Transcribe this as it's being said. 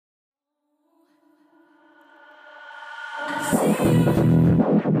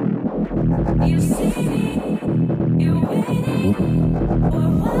You see, you're waiting for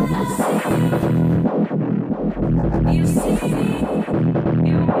what I see. You see,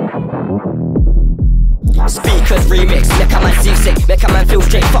 you're waiting. Speakers remix, make a man seasick, make a man feel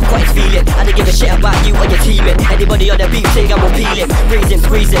straight, fuck what he's feeling. I don't give a shit about you or your teaming. Anybody on the beat saying I'm appealing. Breathing,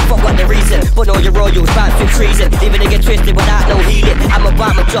 squeezing, fuck what the reason. But know your royals, bound to treason. Even they get twisted without no healing. I'm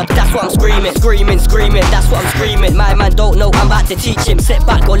about my job, that's what I'm screaming. Screaming, screaming, that's what I'm screaming. My man don't know, I'm about to teach him. Sit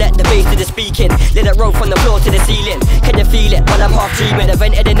back, go let the bass do the speaking. Let it roll from the floor to the ceiling. Can you feel it? While I'm half dreaming. I've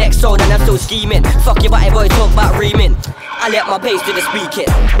entered the next zone and I'm still scheming. Fuck your body boy, talk about reaming. I let my bass do the speaking.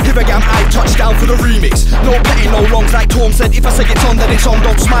 Here again, I touchdown for the remix. No petting, no longs like Tom said. If I say it's on, then it's on.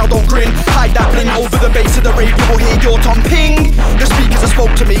 Don't smile, don't grin. Hide that bling over the bass of the rave. You will hear your tongue ping. The speakers have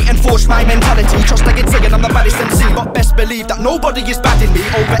spoke to me and forced my mentality. Trust I get singing, I'm the baddest MC. But best believe that nobody is batting me.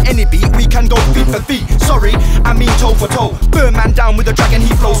 Over any beat, we can go feet for feet. Sorry, I mean toe for toe. Burn man down with a dragon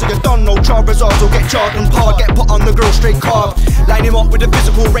heat flow. So you done no Charizard or get jarred and par. Get put on the grill straight carb. Line him up with a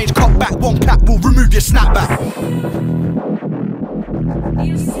physical range. Cock back, one clap will remove your snapback.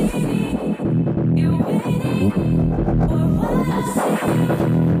 You see, you're waiting for what I see.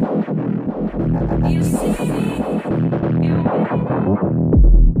 You see, you're waiting.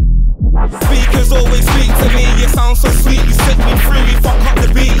 Speakers always speak to me, you sound so sweet, you set me free, we fuck up the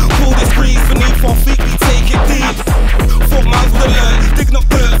beat. Pull this breeze beneath 4 feet, we take it deep. 4 miles with a learn, digging up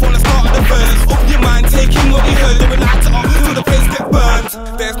dirt from the start of the verse. Open your mind, taking what we heard, then we light it up till the place get burned.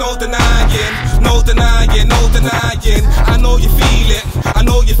 There's no denying, no denying, no denying. I know you feel it, I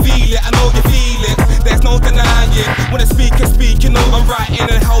know you feel it, I know you feel it. There's no denying, when the speaker speak, you know I'm writing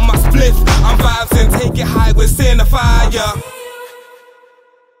and held my spliff. I'm vibes and take it high, we're seeing the fire.